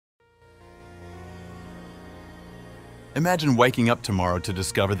Imagine waking up tomorrow to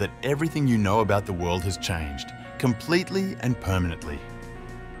discover that everything you know about the world has changed, completely and permanently.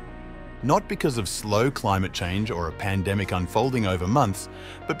 Not because of slow climate change or a pandemic unfolding over months,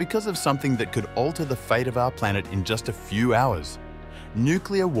 but because of something that could alter the fate of our planet in just a few hours: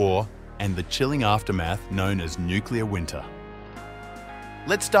 nuclear war and the chilling aftermath known as nuclear winter.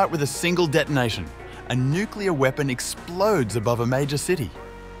 Let's start with a single detonation. A nuclear weapon explodes above a major city.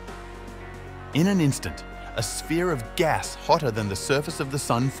 In an instant, a sphere of gas hotter than the surface of the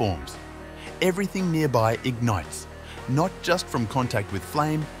sun forms. Everything nearby ignites, not just from contact with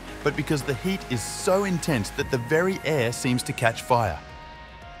flame, but because the heat is so intense that the very air seems to catch fire.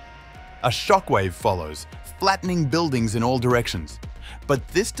 A shockwave follows, flattening buildings in all directions. But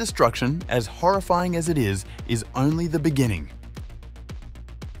this destruction, as horrifying as it is only the beginning.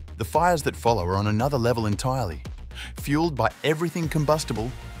 The fires that follow are on another level entirely. Fueled by everything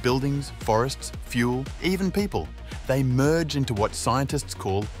combustible, buildings, forests, fuel, even people, they merge into what scientists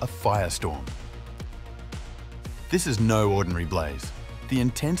call a firestorm. This is no ordinary blaze. The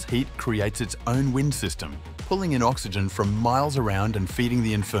intense heat creates its own wind system, pulling in oxygen from miles around and feeding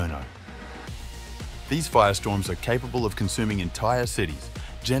the inferno. These firestorms are capable of consuming entire cities,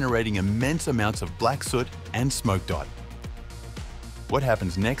 generating immense amounts of black soot and smoke dot. What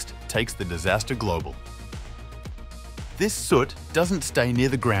happens next takes the disaster global. This soot doesn't stay near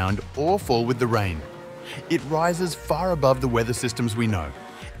the ground or fall with the rain. It rises far above the weather systems we know,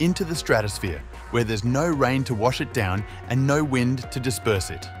 into the stratosphere, where there's no rain to wash it down and no wind to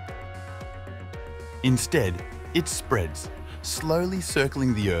disperse it. Instead, it spreads, slowly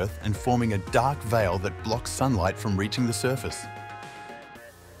circling the Earth and forming a dark veil that blocks sunlight from reaching the surface.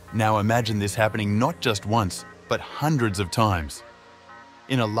 Now imagine this happening not just once, but hundreds of times.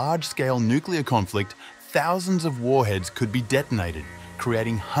 In a large-scale nuclear conflict, thousands of warheads could be detonated,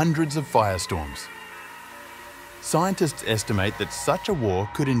 creating hundreds of firestorms. Scientists estimate that such a war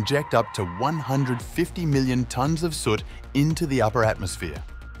could inject up to 150 million tons of soot into the upper atmosphere.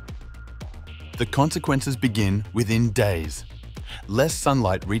 The consequences begin within days. Less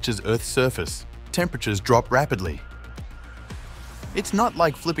sunlight reaches Earth's surface, temperatures drop rapidly. It's not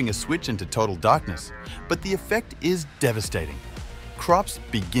like flipping a switch into total darkness, but the effect is devastating. Crops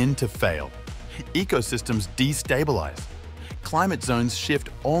begin to fail. Ecosystems destabilize. Climate zones shift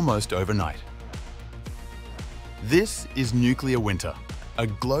almost overnight. This is nuclear winter, a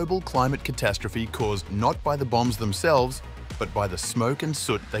global climate catastrophe caused not by the bombs themselves, but by the smoke and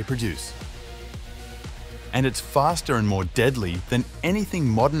soot they produce. And it's faster and more deadly than anything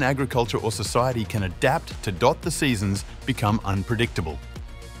modern agriculture or society can adapt to. The seasons become unpredictable.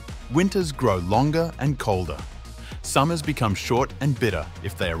 Winters grow longer and colder. Summers become short and bitter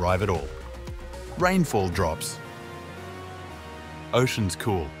if they arrive at all. Rainfall drops. Oceans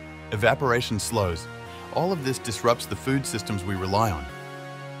cool. Evaporation slows. All of this disrupts the food systems we rely on.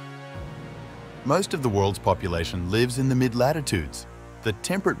 Most of the world's population lives in the mid-latitudes, the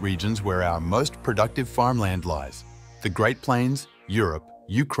temperate regions where our most productive farmland lies: the Great Plains, Europe,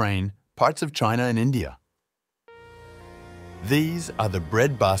 Ukraine, parts of China and India. These are the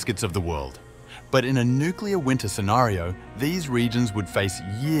breadbaskets of the world. But in a nuclear winter scenario, these regions would face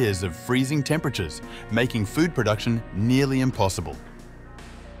years of freezing temperatures, making food production nearly impossible.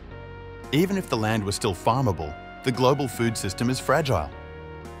 Even if the land was still farmable, the global food system is fragile.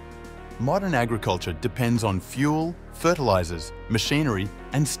 Modern agriculture depends on fuel, fertilizers, machinery,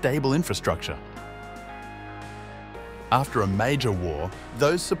 and stable infrastructure. After a major war,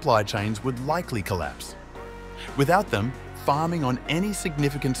 those supply chains would likely collapse. Without them, farming on any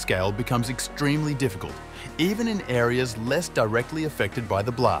significant scale becomes extremely difficult, even in areas less directly affected by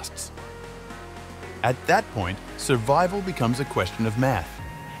the blasts. At that point, survival becomes a question of math.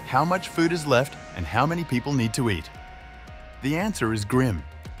 How much food is left and how many people need to eat? The answer is grim.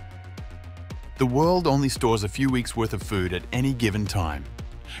 The world only stores a few weeks' worth of food at any given time.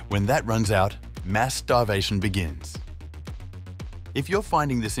 When that runs out, mass starvation begins. If you're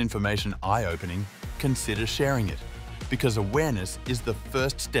finding this information eye-opening, consider sharing it, because awareness is the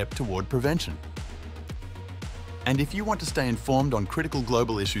first step toward prevention. And if you want to stay informed on critical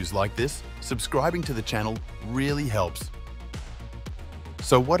global issues like this, subscribing to the channel really helps.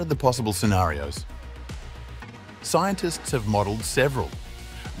 So what are the possible scenarios? Scientists have modeled several.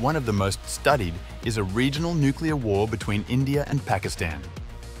 One of the most studied is a regional nuclear war between India and Pakistan.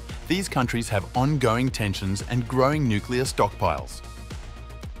 These countries have ongoing tensions and growing nuclear stockpiles.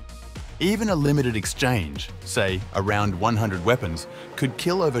 Even a limited exchange, say around 100 weapons, could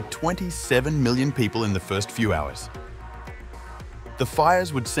kill over 27 million people in the first few hours. The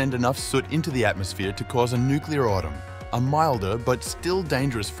fires would send enough soot into the atmosphere to cause a nuclear autumn, a milder but still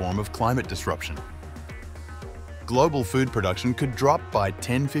dangerous form of climate disruption. global food production could drop by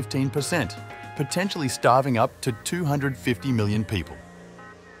 10–15%, potentially starving up to 250 million people.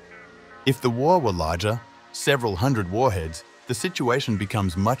 If the war were larger, several hundred warheads, the situation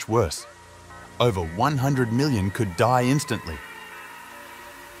becomes much worse. Over 100 million could die instantly.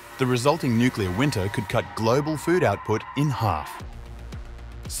 The resulting nuclear winter could cut global food output in half.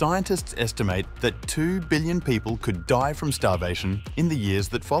 Scientists estimate that 2 billion people could die from starvation in the years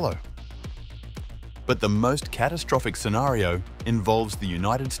that follow. But the most catastrophic scenario involves the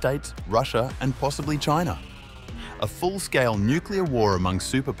United States, Russia, and possibly China. A full-scale nuclear war among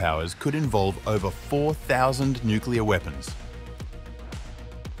superpowers could involve over 4,000 nuclear weapons.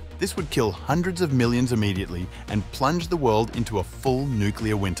 This would kill hundreds of millions immediately and plunge the world into a full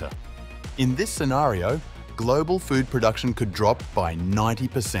nuclear winter. In this scenario, global food production could drop by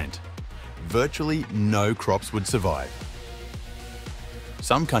 90%. Virtually no crops would survive.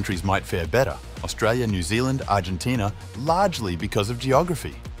 Some countries might fare better, Australia, New Zealand, Argentina, largely because of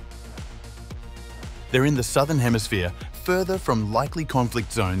geography. They're in the southern hemisphere, further from likely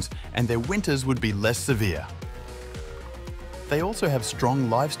conflict zones, and their winters would be less severe. They also have strong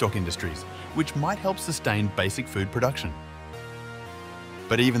livestock industries, which might help sustain basic food production.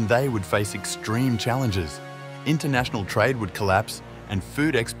 But even they would face extreme challenges. International trade would collapse, and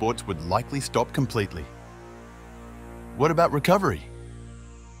food exports would likely stop completely. What about recovery?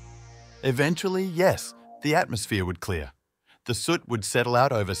 Eventually, yes, the atmosphere would clear. The soot would settle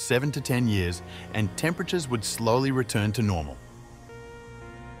out over 7 to 10 years, and temperatures would slowly return to normal.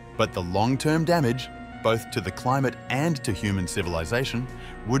 But the long-term damage, both to the climate and to human civilization,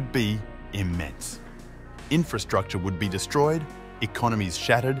 would be immense. Infrastructure would be destroyed, economies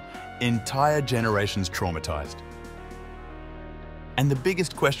shattered, entire generations traumatized. And the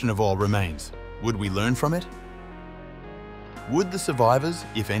biggest question of all remains, would we learn from it? Would the survivors,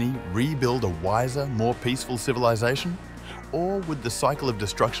 if any, rebuild a wiser, more peaceful civilization? Or would the cycle of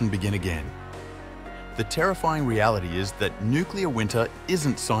destruction begin again? The terrifying reality is that nuclear winter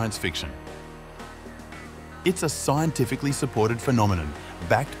isn't science fiction. It's a scientifically supported phenomenon,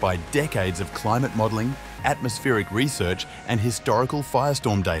 backed by decades of climate modelling, atmospheric research, and historical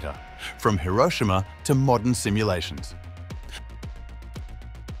firestorm data, from Hiroshima to modern simulations.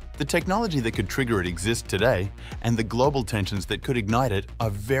 The technology that could trigger it exists today, and the global tensions that could ignite it are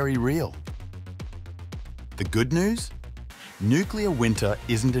very real. The good news? Nuclear winter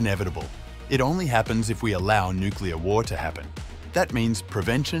isn't inevitable. It only happens if we allow nuclear war to happen. That means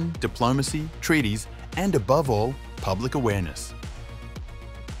prevention, diplomacy, treaties, and above all, public awareness.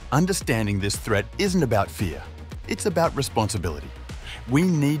 Understanding this threat isn't about fear. It's about responsibility. We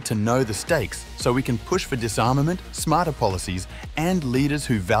need to know the stakes so we can push for disarmament, smarter policies, and leaders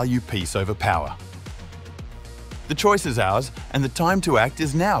who value peace over power. The choice is ours, and the time to act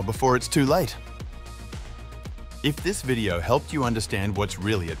is now before it's too late. If this video helped you understand what's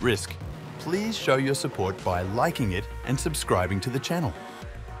really at risk, please show your support by liking it and subscribing to the channel.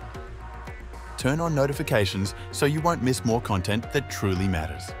 Turn on notifications so you won't miss more content that truly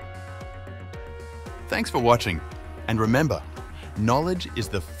matters. Thanks for watching, and remember, knowledge is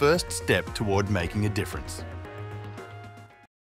the first step toward making a difference.